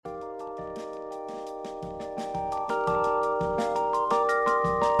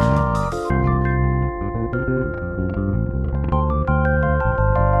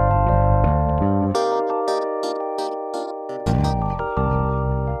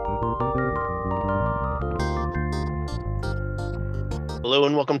Hello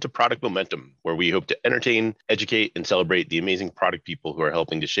and welcome to Product Momentum, where we hope to entertain, educate, and celebrate the amazing product people who are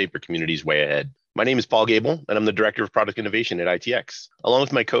helping to shape our communities way ahead. My name is Paul Gable, and I'm the Director of Product Innovation at ITX. Along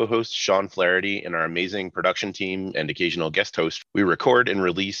with my co-host, Sean Flaherty, and our amazing production team and occasional guest host, we record and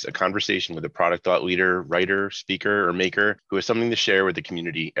release a conversation with a product thought leader, writer, speaker, or maker who has something to share with the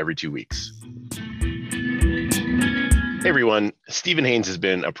community every 2 weeks. Hey everyone, Stephen Haynes has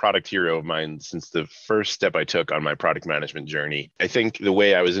been a product hero of mine since the first step I took on my product management journey. I think the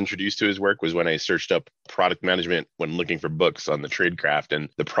way I was introduced to his work was when I searched up product management when looking for books on the Tradecraft, and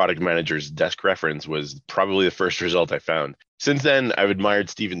the product manager's desk reference was probably the first result I found. Since then, I've admired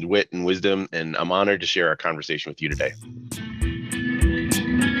Stephen's wit and wisdom, and I'm honored to share our conversation with you today.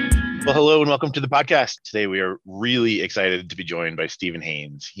 Well, hello and welcome to the podcast. Today, we are really excited to be joined by Stephen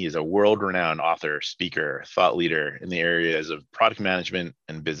Haynes. He is a world-renowned author, speaker, thought leader in the areas of product management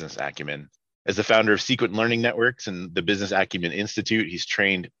and business acumen. As the founder of Sequent Learning Networks and the Business Acumen Institute, he's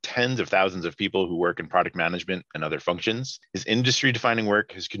trained tens of thousands of people who work in product management and other functions. His industry-defining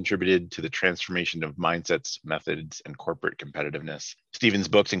work has contributed to the transformation of mindsets, methods, and corporate competitiveness. Stephen's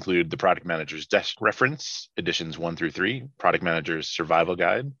books include The Product Manager's Desk Reference, editions 1 through 3, Product Manager's Survival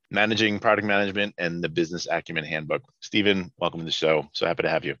Guide, Managing Product Management, and the Business Acumen Handbook. Stephen, welcome to the show. So happy to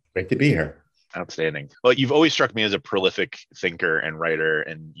have you. Great to be here. Outstanding. Well, you've always struck me as a prolific thinker and writer,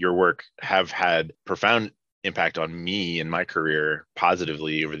 and your work have had profound impact on me and my career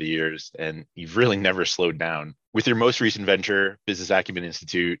positively over the years, and you've really never slowed down. With your most recent venture, Business Acumen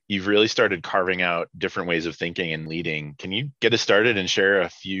Institute, you've really started carving out different ways of thinking and leading. Can you get us started and share a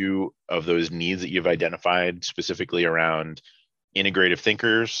few of those needs that you've identified specifically around integrative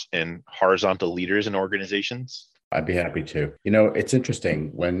thinkers and horizontal leaders in organizations? I'd be happy to. You know, it's interesting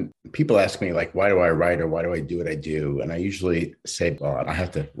when people ask me, like, why do I write or why do I do what I do? And I usually say, well, I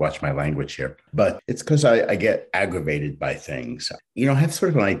have to watch my language here, but it's because I get aggravated by things. You know, I have sort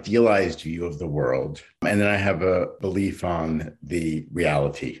of an idealized view of the world, and then I have a belief on the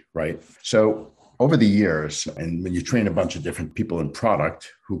reality, right? So over the years, and when you train a bunch of different people in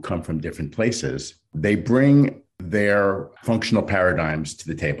product who come from different places, they bring their functional paradigms to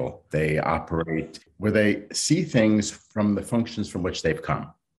the table. They operate where they see things from the functions from which they've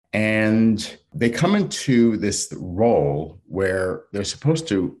come. And they come into this role where they're supposed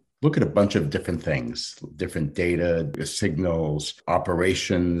to look at a bunch of different things, different data, signals,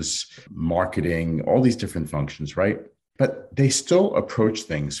 operations, marketing, all these different functions, right? But they still approach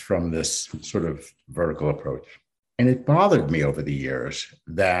things from this sort of vertical approach. And it bothered me over the years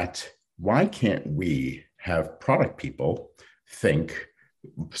that why can't we have product people think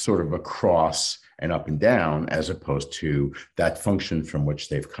sort of across and up and down as opposed to that function from which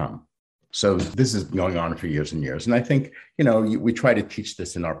they've come? So this is going on for years and years. And I think, you know, we try to teach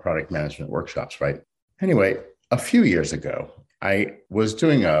this in our product management workshops, right? Anyway, a few years ago, I was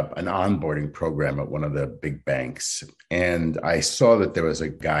doing an onboarding program at one of the big banks, and I saw that there was a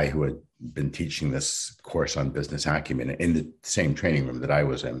guy who had been teaching this course on business acumen in the same training room that I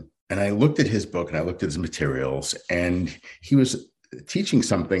was in. And I looked at his book and I looked at his materials, and he was teaching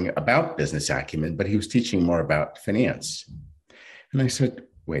something about business acumen, but he was teaching more about finance. And I said,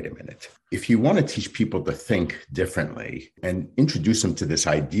 wait a minute. If you want to teach people to think differently and introduce them to this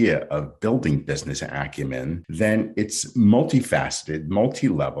idea of building business acumen, then it's multifaceted,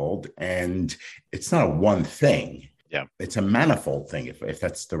 multi-leveled, and it's not a one thing. Yeah, it's a manifold thing, if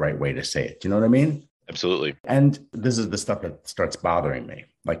that's the right way to say it. Do you know what I mean? Absolutely. And this is the stuff that starts bothering me.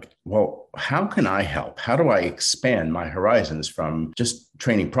 Like, well, how can I help? How do I expand my horizons from just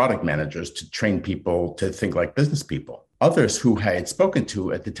training product managers to train people to think like business people? Others who I had spoken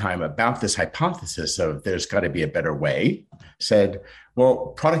to at the time about this hypothesis of there's got to be a better way said, well,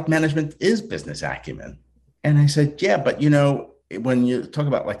 product management is business acumen. And I said, yeah, but you know, when you talk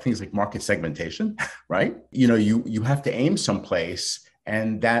about like things like market segmentation, right? You know, you have to aim someplace,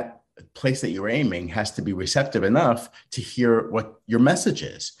 and that place that you're aiming has to be receptive enough to hear what your message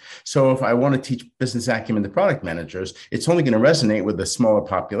is. So if I want to teach business acumen to product managers, it's only going to resonate with a smaller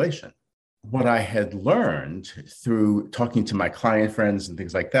population. What I had learned through talking to my client friends and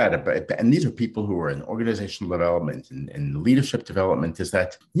things like that, and these are people who are in organizational development and leadership development, is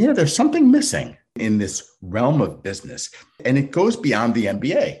that, yeah, there's something missing in this realm of business. And it goes beyond the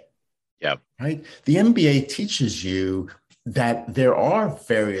MBA. Yeah. Right? The MBA teaches you that there are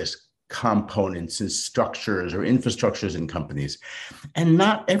various components and structures or infrastructures in companies. And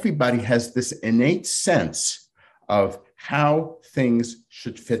not everybody has this innate sense of how things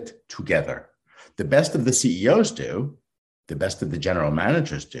should fit together. The best of the CEOs do, the best of the general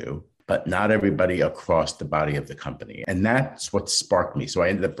managers do, but not everybody across the body of the company. And that's what sparked me. So I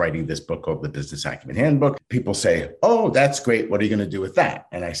ended up writing this book called The Business Acumen Handbook. People say, oh, that's great. What are you going to do with that?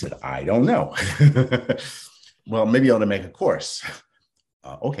 And I said, I don't know. Well, maybe you ought to make a course.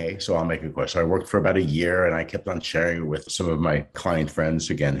 Okay, so I'll make a course. So I worked for about a year and I kept on sharing with some of my client friends,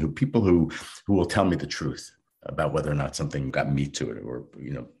 again, people who will tell me the truth about whether or not something got meat to it or,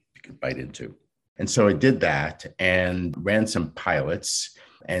 you could bite into. And so I did that and ran some pilots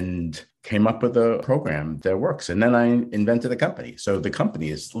and came up with a program that works. And then I invented a company. So the company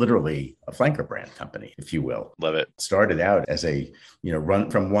is literally a flanker brand company, if you will. Love it. Started out as a,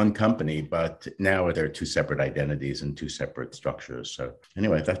 run from one company, but now there are two separate identities and two separate structures. So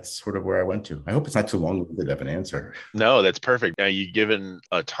anyway, that's sort of where I went to. I hope it's not too long-winded of an answer. No, that's perfect. Now, you've given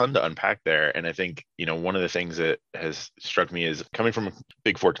a ton to unpack there. And I think, one of the things that has struck me is coming from a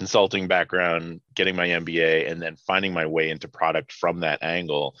Big Four consulting background, getting my MBA, and then finding my way into product from that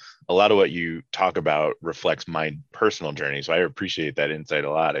angle. A lot of what you talk about reflects my personal journey. So I appreciate that insight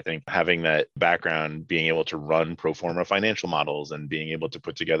a lot. I think having that background, being able to run pro forma financial models and being able to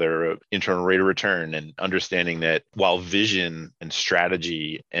put together an internal rate of return and understanding that while vision and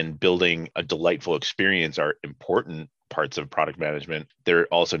strategy and building a delightful experience are important parts of product management, there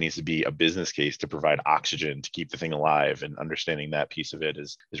also needs to be a business case to provide oxygen to keep the thing alive, and understanding that piece of it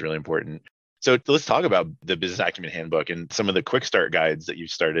is really important. So let's talk about the Business Acumen Handbook and some of the quick start guides that you've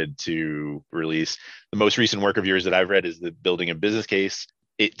started to release. The most recent work of yours that I've read is the Building a Business Case.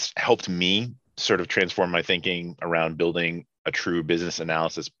 It's helped me sort of transform my thinking around building a true business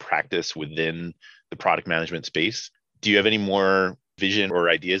analysis practice within the product management space. Do you have any more vision or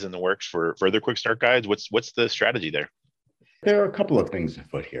ideas in the works for further quick start guides? What's the strategy there? There are a couple of things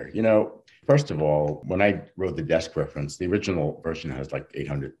afoot here. First of all, when I wrote the desk reference, the original version has like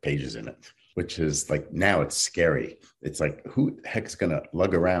 800 pages in it, which is like, now it's scary. It's like, who the heck's going to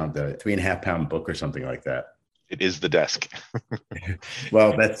lug around a 3.5-pound book or something like that? It is the desk.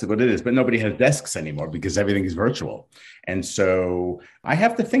 Well, that's what it is. But nobody has desks anymore because everything is virtual. And so I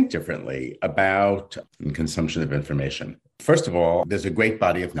have to think differently about consumption of information. First of all, there's a great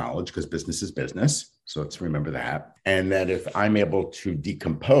body of knowledge because business is business. So let's remember that. And that if I'm able to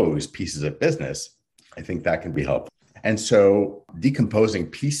decompose pieces of business, I think that can be helpful. And so decomposing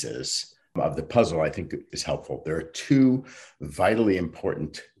pieces of the puzzle, I think, is helpful. There are two vitally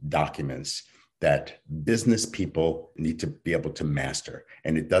important documents that business people need to be able to master.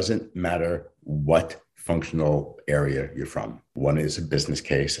 And it doesn't matter what functional area you're from. One is a business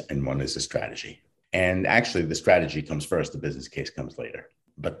case and one is a strategy. And actually, the strategy comes first, the business case comes later.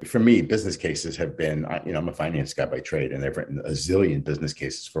 But for me, business cases have been, I'm a finance guy by trade, and I've written a zillion business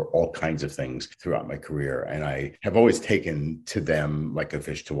cases for all kinds of things throughout my career. And I have always taken to them like a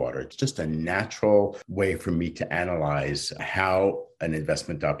fish to water. It's just a natural way for me to analyze how an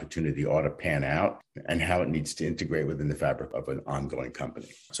investment opportunity ought to pan out and how it needs to integrate within the fabric of an ongoing company.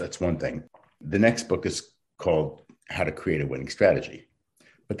 So that's one thing. The next book is called How to Create a Winning Strategy.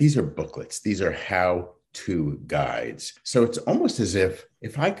 But these are booklets. These are how-to guides. So it's almost as if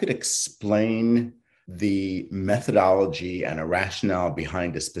I could explain the methodology and a rationale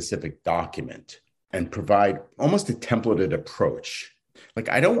behind a specific document and provide almost a templated approach. Like,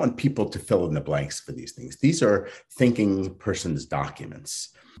 I don't want people to fill in the blanks for these things. These are thinking person's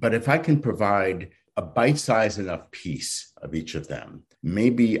documents. But if I can provide a bite-sized enough piece of each of them,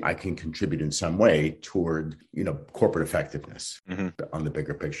 maybe I can contribute in some way toward, corporate effectiveness on the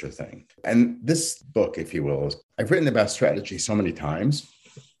bigger picture thing. And this book, if you will, I've written about strategy so many times.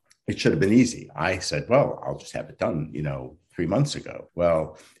 It should have been easy. I said, well, I'll just have it done, 3 months ago.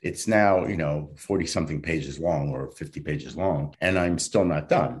 Well, it's now, 40 something pages long or 50 pages long, and I'm still not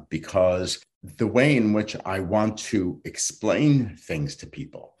done because the way in which I want to explain things to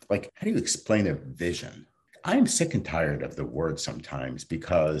people, like, how do you explain a vision? I'm sick and tired of the word sometimes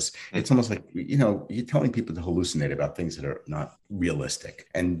because it's almost like, you're telling people to hallucinate about things that are not realistic.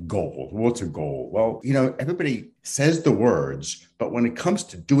 And goal, what's a goal? Well, everybody says the words, but when it comes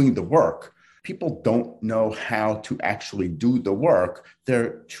to doing the work, people don't know how to actually do the work.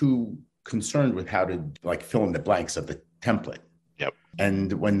 They're too concerned with how to fill in the blanks of the template. Yep.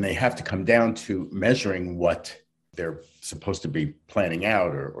 And when they have to come down to measuring what they're supposed to be planning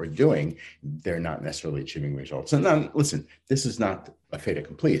out or doing, they're not necessarily achieving results. And then, listen, this is not a fait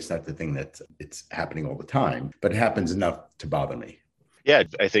accompli. It's not the thing that it's happening all the time, but it happens enough to bother me. Yeah,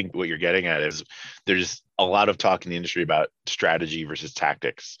 I think what you're getting at is there's a lot of talk in the industry about strategy versus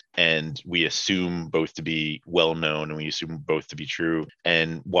tactics. And we assume both to be well-known and we assume both to be true.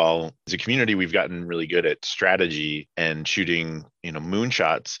 And while as a community, we've gotten really good at strategy and shooting,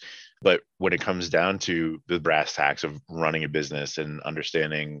 moonshots, But when it comes down to the brass tacks of running a business and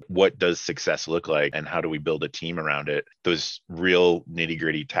understanding what does success look like and how do we build a team around it, those real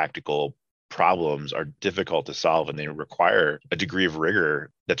nitty-gritty tactical problems are difficult to solve, and they require a degree of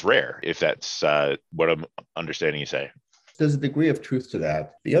rigor that's rare, if that's what I'm understanding you say. There's a degree of truth to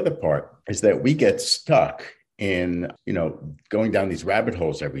that. The other part is that we get stuck in, going down these rabbit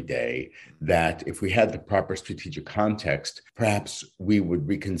holes every day, that if we had the proper strategic context, perhaps we would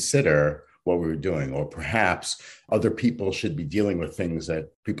reconsider what we were doing, or perhaps other people should be dealing with things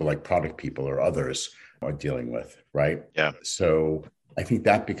that people like product people or others are dealing with, right? Yeah. So I think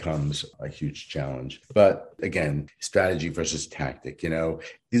that becomes a huge challenge. But again, strategy versus tactic,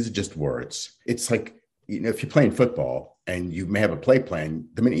 these are just words. It's like, if you're playing football and you may have a play plan,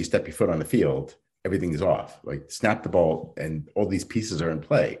 the minute you step your foot on the field, everything is off. Like, snap the ball and all these pieces are in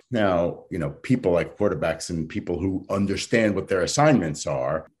play. Now, people like quarterbacks and people who understand what their assignments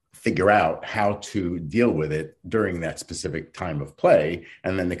are figure out how to deal with it during that specific time of play,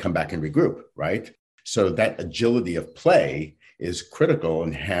 and then they come back and regroup, right? So that agility of play is critical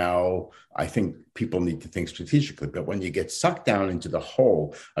in how I think people need to think strategically. But when you get sucked down into the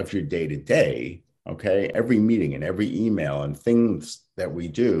whole of your day-to-day, okay, every meeting and every email and things that we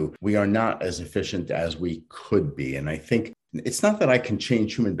do, we are not as efficient as we could be. And I think it's not that I can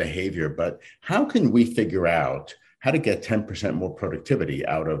change human behavior, but how can we figure out how to get 10% more productivity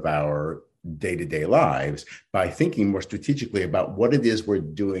out of our day-to-day lives by thinking more strategically about what it is we're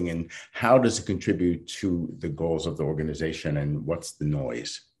doing and how does it contribute to the goals of the organization and what's the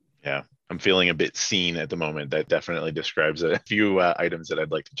noise? Yeah. I'm feeling a bit seen at the moment. That definitely describes a few items that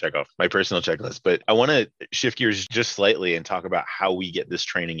I'd like to check off my personal checklist. But I want to shift gears just slightly and talk about how we get this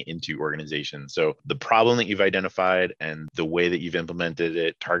training into organizations. So the problem that you've identified and the way that you've implemented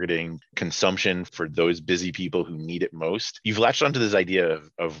it, targeting consumption for those busy people who need it most. You've latched onto this idea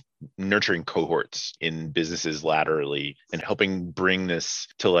of nurturing cohorts in businesses laterally and helping bring this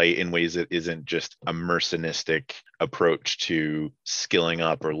to light in ways that isn't just a mercenistic approach to skilling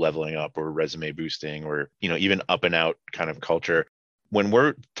up or leveling up or resume boosting or, even up and out kind of culture. When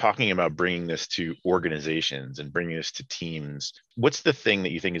we're talking about bringing this to organizations and bringing this to teams, what's the thing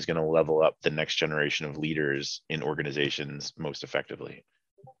that you think is going to level up the next generation of leaders in organizations most effectively?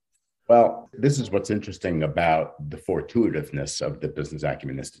 Well, this is what's interesting about the fortuitiveness of the Business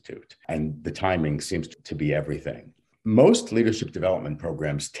Acumen Institute, and the timing seems to be everything. Most leadership development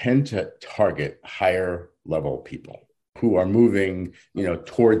programs tend to target higher level people who are moving,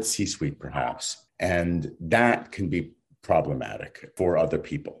 towards C-suite perhaps, and that can be problematic for other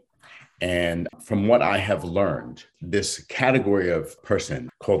people. And from what I have learned, this category of person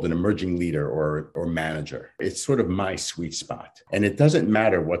called an emerging leader or manager, it's sort of my sweet spot. And it doesn't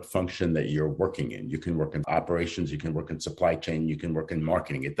matter what function that you're working in. You can work in operations, you can work in supply chain, you can work in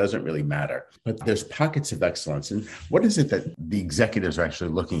marketing. It doesn't really matter. But there's pockets of excellence. And what is it that the executives are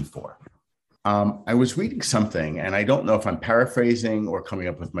actually looking for? I was reading something, and I don't know if I'm paraphrasing or coming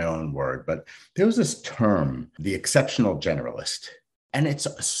up with my own word, but there was this term, the exceptional generalist. And it's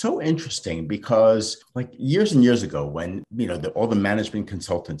so interesting because like years and years ago when, all the management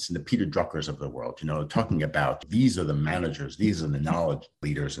consultants and the Peter Druckers of the world, talking about these are the managers, these are the knowledge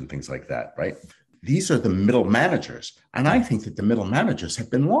leaders and things like that, right? These are the middle managers. And I think that the middle managers have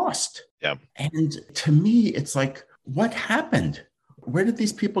been lost. Yeah. And to me, it's like, what happened? Where did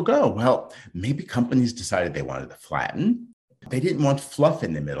these people go? Well, maybe companies decided they wanted to flatten. They didn't want fluff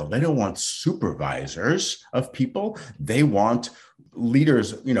in the middle. They don't want supervisors of people. They want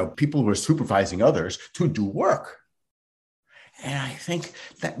leaders, people who are supervising others to do work. And I think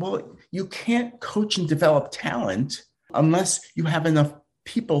that, you can't coach and develop talent unless you have enough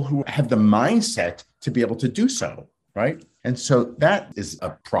people who have the mindset to be able to do so, right? And so that is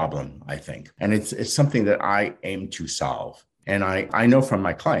a problem, I think. And it's something that I aim to solve. And I know from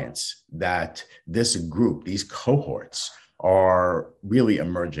my clients that this group, these cohorts, are really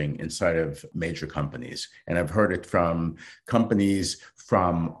emerging inside of major companies. And I've heard it from companies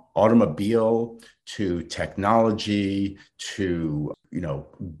from automobile to technology to,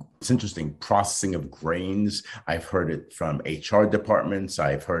 it's interesting, processing of grains. I've heard it from HR departments.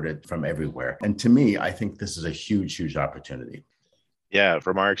 I've heard it from everywhere. And to me, I think this is a huge, huge opportunity. Yeah,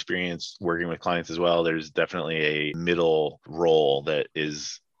 from our experience working with clients as well, there's definitely a middle role that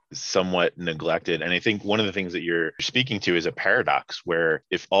is somewhat neglected. And I think one of the things that you're speaking to is a paradox where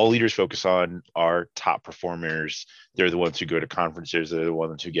if all leaders focus on our top performers, they're the ones who go to conferences, they're the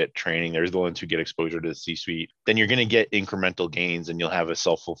ones who get training, they're the ones who get exposure to the C-suite, then you're going to get incremental gains and you'll have a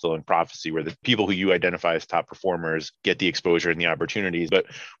self-fulfilling prophecy where the people who you identify as top performers get the exposure and the opportunities. But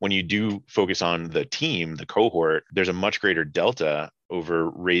when you do focus on the team, the cohort, there's a much greater delta over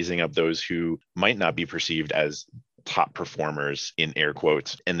raising up those who might not be perceived as top performers in air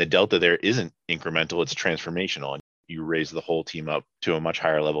quotes. And the delta there isn't incremental, it's transformational. And you raise the whole team up to a much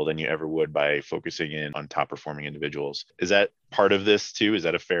higher level than you ever would by focusing in on top performing individuals. Is that part of this too? Is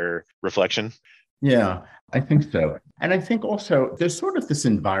that a fair reflection? Yeah, I think so. And I think also there's sort of this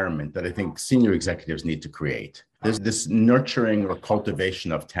environment that I think senior executives need to create. There's this nurturing or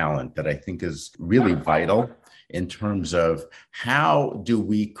cultivation of talent that I think is really vital in terms of how do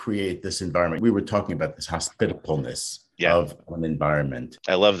we create this environment. We were talking about this hospitableness of an environment.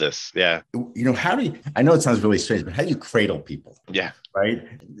 I love this. Yeah. How do you, I know it sounds really strange, but how do you cradle people? Yeah. Right.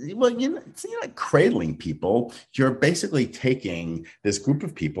 Well, it's not cradling people. You're basically taking this group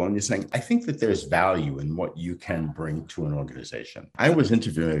of people and you're saying, I think that there's value in what you can bring to an organization. I was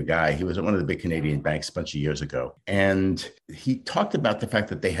interviewing a guy, he was at one of the big Canadian banks a bunch of years ago, and he talked about the fact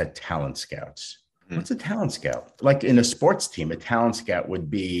that they had talent scouts. What's a talent scout? Like in a sports team, a talent scout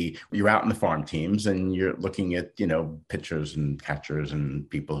would be you're out in the farm teams and you're looking at, pitchers and catchers and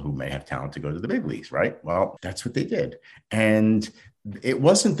people who may have talent to go to the big leagues, right? Well, that's what they did. And it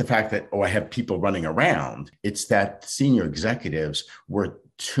wasn't the fact that, I have people running around. It's that senior executives were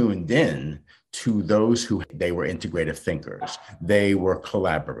tuned in to those who they were integrative thinkers. They were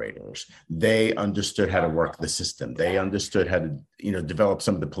collaborators. They understood how to work the system. They understood how to, develop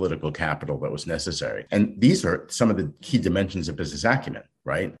some of the political capital that was necessary. And these are some of the key dimensions of business acumen,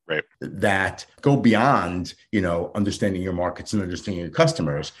 right? Right. That go beyond, understanding your markets and understanding your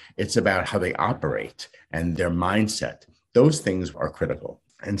customers. It's about how they operate and their mindset. Those things are critical.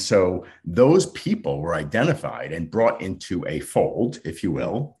 And so those people were identified and brought into a fold, if you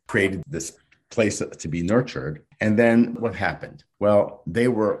will, created this place to be nurtured. And then what happened? Well, they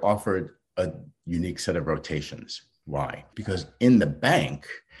were offered a unique set of rotations. Why? Because in the bank,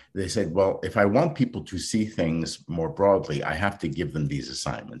 they said, well, if I want people to see things more broadly, I have to give them these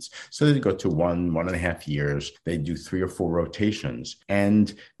assignments. So they go to 1.5 years, they do 3 or 4 rotations,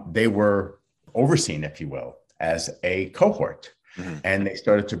 and they were overseen, if you will, as a cohort. Mm-hmm. And they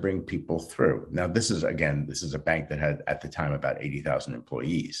started to bring people through. Now, this is a bank that had at the time about 80,000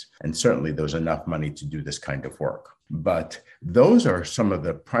 employees. And certainly there was enough money to do this kind of work. But those are some of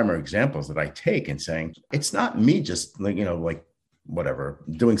the primary examples that I take in saying, it's not me just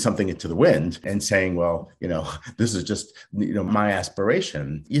doing something into the wind and saying, well, this is just, my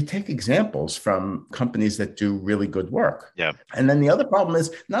aspiration. You take examples from companies that do really good work. Yeah. And then the other problem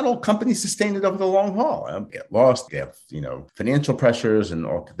is not all companies sustain it over the long haul. Get lost, they have, financial pressures, and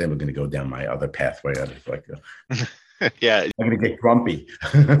all. Then we're going to go down my other pathway. Yeah. I'm going to get grumpy.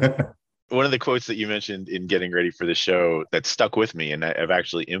 One of the quotes that you mentioned in getting ready for the show that stuck with me, and I've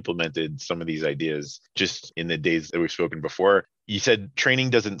actually implemented some of these ideas just in the days that we've spoken before. You said training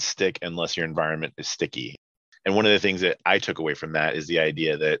doesn't stick unless your environment is sticky. And one of the things that I took away from that is the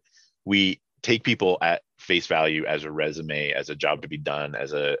idea that we take people at face value as a resume, as a job to be done,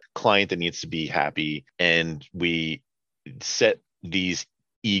 as a client that needs to be happy. And we set these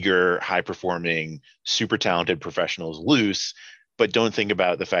eager, high-performing, super talented professionals loose, but don't think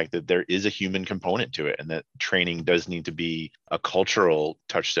about the fact that there is a human component to it, and that training does need to be a cultural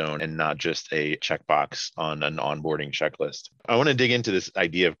touchstone and not just a checkbox on an onboarding checklist. I want to dig into this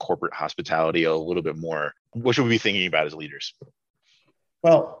idea of corporate hospitality a little bit more. What should we be thinking about as leaders?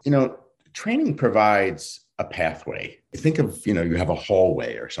 Well, training provides a pathway. Think of, you have a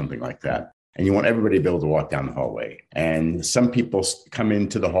hallway or something like that. And you want everybody to be able to walk down the hallway. And some people come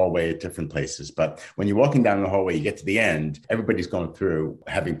into the hallway at different places. But when you're walking down the hallway, you get to the end, everybody's going through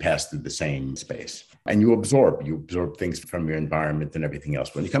having passed through the same space. And you absorb things from your environment and everything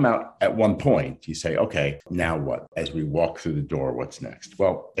else. When you come out at one point, you say, okay, now what? As we walk through the door, what's next?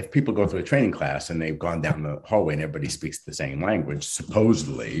 Well, if people go through a training class and they've gone down the hallway and everybody speaks the same language,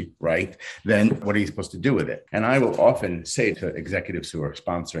 supposedly, right? Then what are you supposed to do with it? And I will often say to executives who are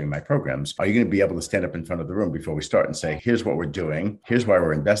sponsoring my programs, are you going to be able to stand up in front of the room before we start and say, here's what we're doing, here's why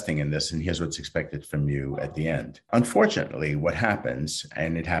we're investing in this, and here's what's expected from you at the end? Unfortunately, what happens,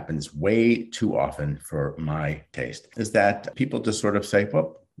 and it happens way too often for my taste, is that people just sort of say,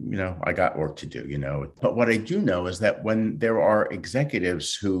 well, I got work to do, But what I do know is that when there are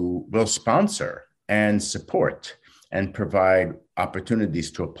executives who will sponsor and support and provide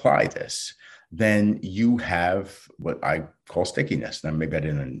opportunities to apply this, then you have what I call stickiness. Now, maybe I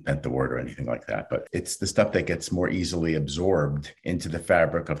didn't invent the word or anything like that, but it's the stuff that gets more easily absorbed into the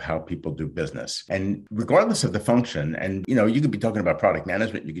fabric of how people do business. And regardless of the function, and you could be talking about product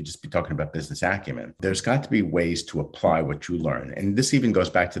management, you could just be talking about business acumen. There's got to be ways to apply what you learn. And this even goes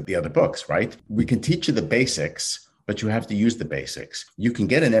back to the other books, right? We can teach you the basics, but you have to use the basics. You can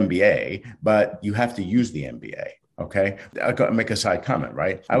get an MBA, but you have to use the MBA. Okay. I'll make a side comment,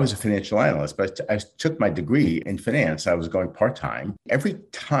 right? I was a financial analyst, but I took my degree in finance. I was going part time. Every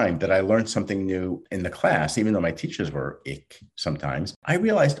time that I learned something new in the class, even though my teachers were ick sometimes, I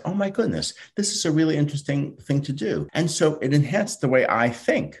realized, oh my goodness, this is a really interesting thing to do. And so it enhanced the way I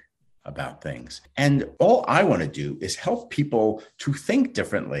think about things. And all I want to do is help people to think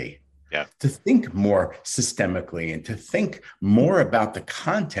differently, Yeah. to think more systemically, and to think more about the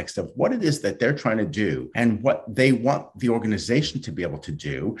context of what it is that they're trying to do and what they want the organization to be able to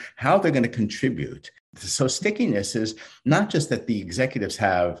do, how they're going to contribute. So stickiness is not just that the executives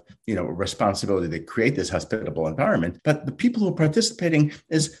have, a responsibility to create this hospitable environment, but the people who are participating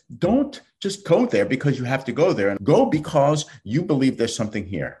is don't just go there because you have to go there, and go because you believe there's something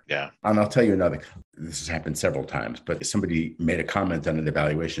here. Yeah. And I'll tell you another. This has happened several times, but somebody made a comment on an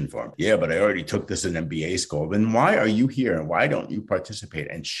evaluation form. Yeah, but I already took this in MBA school. Then why are you here? And why don't you participate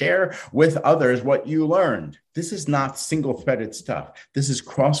and share with others what you learned? This is not single-threaded stuff. This is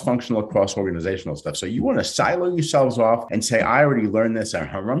cross-functional, cross-organizational stuff. So you want to silo yourselves off and say, I already learned this and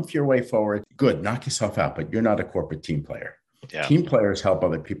harumph your way forward. Good, knock yourself out, but you're not a corporate team player. Yeah. Team players help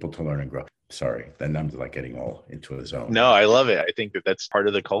other people to learn and grow. Sorry, then I'm like getting all into a zone. No, I love it. I think that that's part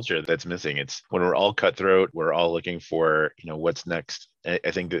of the culture that's missing. It's when we're all cutthroat, we're all looking for, what's next.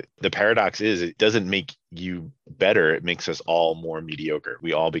 I think that the paradox is it doesn't make you better. It makes us all more mediocre.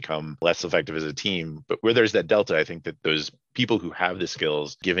 We all become less effective as a team. But where there's that delta, I think that those people who have the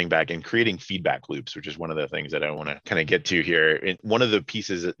skills giving back and creating feedback loops, which is one of the things that I want to kind of get to here. And one of the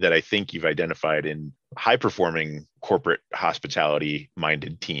pieces that I think you've identified in high performing corporate hospitality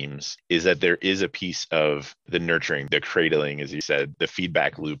minded teams is that there is a piece of the nurturing, the cradling, as you said, the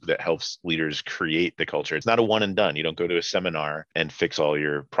feedback loop that helps leaders create the culture. It's not a one and done. You don't go to a seminar and fix all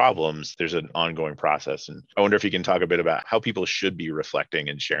your problems. There's an ongoing process. And I wonder if you can talk a bit about how people should be reflecting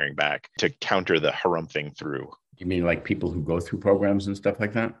and sharing back to counter the harumphing through. You mean like people who go through programs and stuff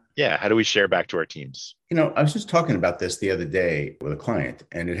like that? Yeah. How do we share back to our teams? I was just talking about this the other day with a client,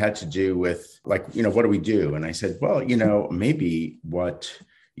 and it had to do with what do we do? And I said, well, maybe what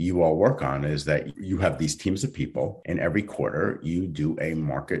you all work on is that you have these teams of people, and every quarter you do a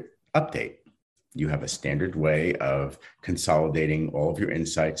market update. You have a standard way of consolidating all of your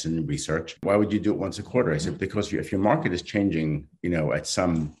insights and research. Why would you do it once a quarter? I said, because if your market is changing, at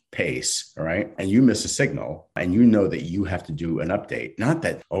some pace, all right, and you miss a signal and you know that you have to do an update, not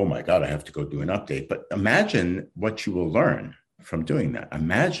that, oh my God, I have to go do an update, but imagine what you will learn from doing that.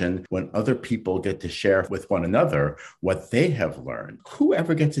 Imagine when other people get to share with one another what they have learned.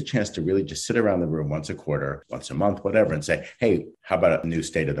 Whoever gets a chance to really just sit around the room once a quarter, once a month, whatever, and say, hey, how about a new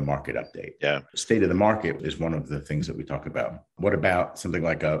state of the market update? Yeah. State of the market is one of the things that we talk about. What about something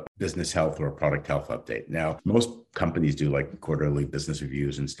like a business health or a product health update? Now, most companies do like quarterly business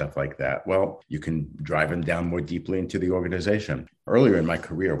reviews and stuff like that. Well, you can drive them down more deeply into the organization. Earlier in my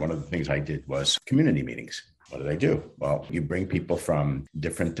career, one of the things I did was community meetings. What did I do? Well, you bring people from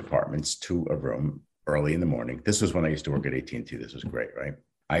different departments to a room early in the morning. This was when I used to work at AT&T. This was great, right?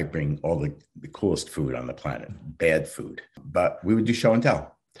 I bring all the coolest food on the planet, bad food. But we would do show and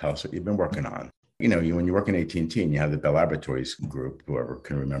tell. Tell us what you've been working on. When you work in AT&T and you have the Bell Laboratories group, whoever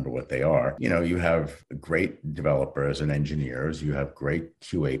can remember what they are, you have great developers and engineers, you have great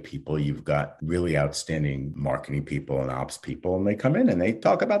QA people, you've got really outstanding marketing people and ops people, and they come in and they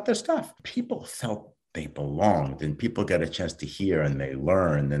talk about their stuff. People felt they belonged, and people get a chance to hear and they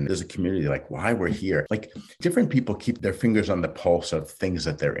learn. And there's a community like why we're here. Like different people keep their fingers on the pulse of things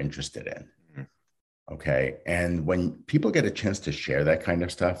that they're interested in. Okay. And when people get a chance to share that kind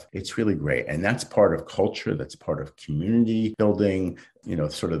of stuff, it's really great. And that's part of culture. That's part of community building,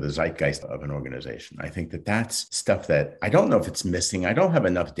 sort of the zeitgeist of an organization. I think that that's stuff that I don't know if it's missing. I don't have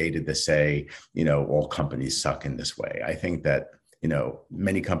enough data to say, all companies suck in this way. I think that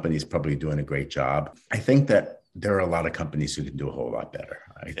many companies probably doing a great job. I think that there are a lot of companies who can do a whole lot better.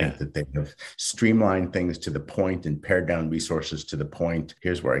 I think that they have streamlined things to the point and pared down resources to the point.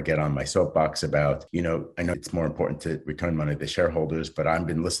 Here's where I get on my soapbox about, I know it's more important to return money to shareholders, but I've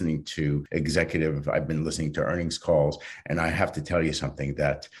been listening to earnings calls, and I have to tell you something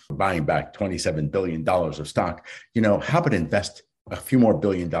that buying back $27 billion of stock, how about invest a few more $1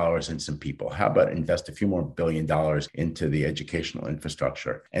 billion in some people? How about invest a few more $1 billion into the educational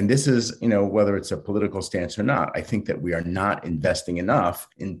infrastructure? And this is, whether it's a political stance or not, I think that we are not investing enough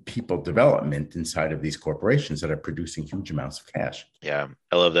in people development inside of these corporations that are producing huge amounts of cash. Yeah,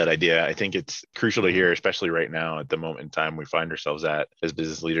 I love that idea. I think it's crucial to hear, especially right now at the moment in time we find ourselves at as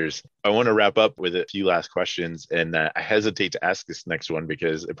business leaders. I want to wrap up with a few last questions. And I hesitate to ask this next one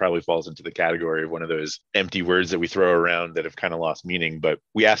because it probably falls into the category of one of those empty words that we throw around that have kind of lost meaning. But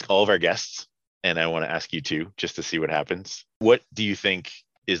we ask all of our guests and I want to ask you too, just to see what happens. What do you think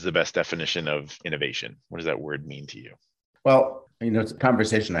is the best definition of innovation? What does that word mean to you? Well, it's a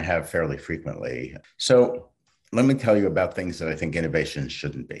conversation I have fairly frequently. So let me tell you about things that I think innovation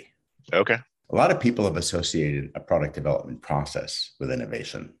shouldn't be. Okay. A lot of people have associated a product development process with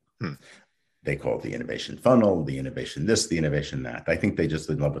innovation. They call it the innovation funnel, the innovation this, the innovation that. I think they just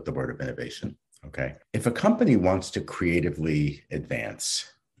in love with the word of innovation. Okay. If a company wants to creatively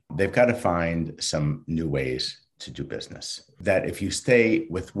advance, they've got to find some new ways to do business. That if you stay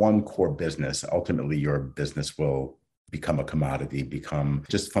with one core business, ultimately your business will become a commodity, become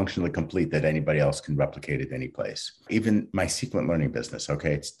just functionally complete that anybody else can replicate at any place. Even my Sequent Learning business,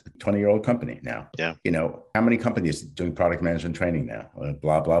 okay, it's a 20-year-old company now. Yeah. How many companies doing product management training now?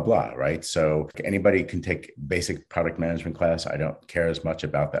 Blah, blah, blah, right? So anybody can take basic product management class. I don't care as much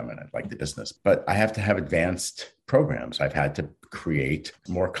about them and I like the business, but I have to have advanced programs. I've had to create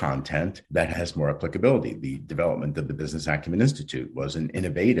more content that has more applicability. The development of the Business Acumen Institute was an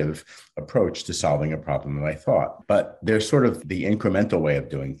innovative approach to solving a problem that I thought. But there's sort of the incremental way of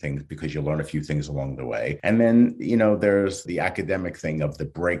doing things because you learn a few things along the way. And then, there's the academic thing of the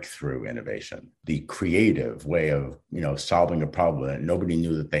breakthrough innovation, the creative way of, solving a problem that nobody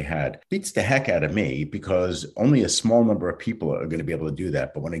knew that they had. Beats the heck out of me because only a small number of people are going to be able to do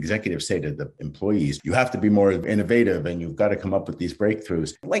that. But when executives say to the employees, you have to be more innovative and you've got to come up with these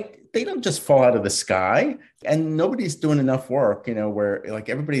breakthroughs, like they don't just fall out of the sky and nobody's doing enough work, where like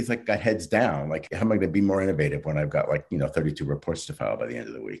everybody's like got heads down. Like, how am I going to be more innovative when I've got 32 reports to file by the end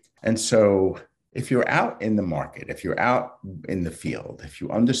of the week? And so if you're out in the market, if you're out in the field, if you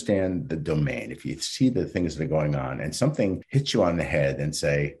understand the domain, if you see the things that are going on and something hits you on the head and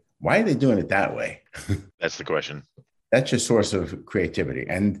say, why are they doing it that way? That's the question. That's your source of creativity.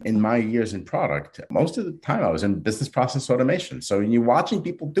 And in my years in product, most of the time I was in business process automation. So you're watching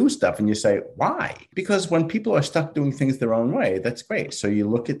people do stuff and you say, why? Because when people are stuck doing things their own way, that's great. So you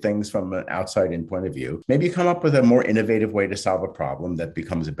look at things from an outside in point of view. Maybe you come up with a more innovative way to solve a problem that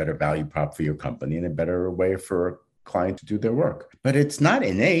becomes a better value prop for your company and a better way for a client to do their work. But it's not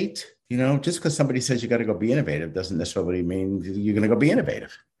innate. Just because somebody says you got to go be innovative doesn't necessarily mean you're going to go be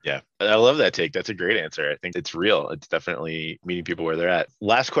innovative. Yeah, I love that take. That's a great answer. I think it's real. It's definitely meeting people where they're at.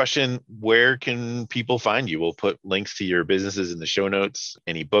 Last question, where can people find you? We'll put links to your businesses in the show notes,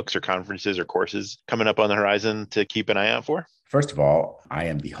 any books or conferences or courses coming up on the horizon to keep an eye out for. First of all, I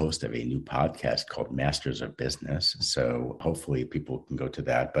am the host of a new podcast called Masters of Business. So hopefully people can go to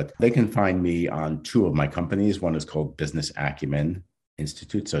that, but they can find me on two of my companies. One is called Business Acumen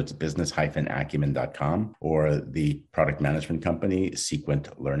Institute. So it's business-acumen.com, or the product management company,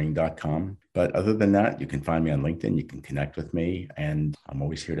 sequentlearning.com. But other than that, you can find me on LinkedIn. You can connect with me, and I'm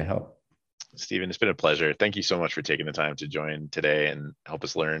always here to help. Stephen, it's been a pleasure. Thank you so much for taking the time to join today and help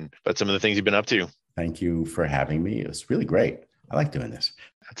us learn about some of the things you've been up to. Thank you for having me. It was really great. I like doing this.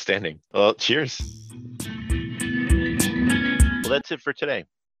 Outstanding. Well, cheers. Well, that's it for today.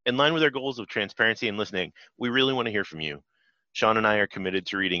 In line with our goals of transparency and listening, we really want to hear from you. Sean and I are committed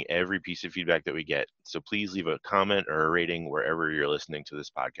to reading every piece of feedback that we get, so please leave a comment or a rating wherever you're listening to this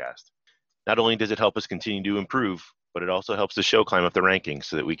podcast. Not only does it help us continue to improve, but it also helps the show climb up the rankings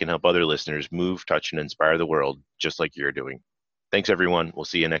so that we can help other listeners move, touch, and inspire the world just like you're doing. Thanks, everyone. We'll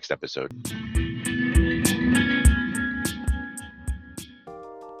see you next episode.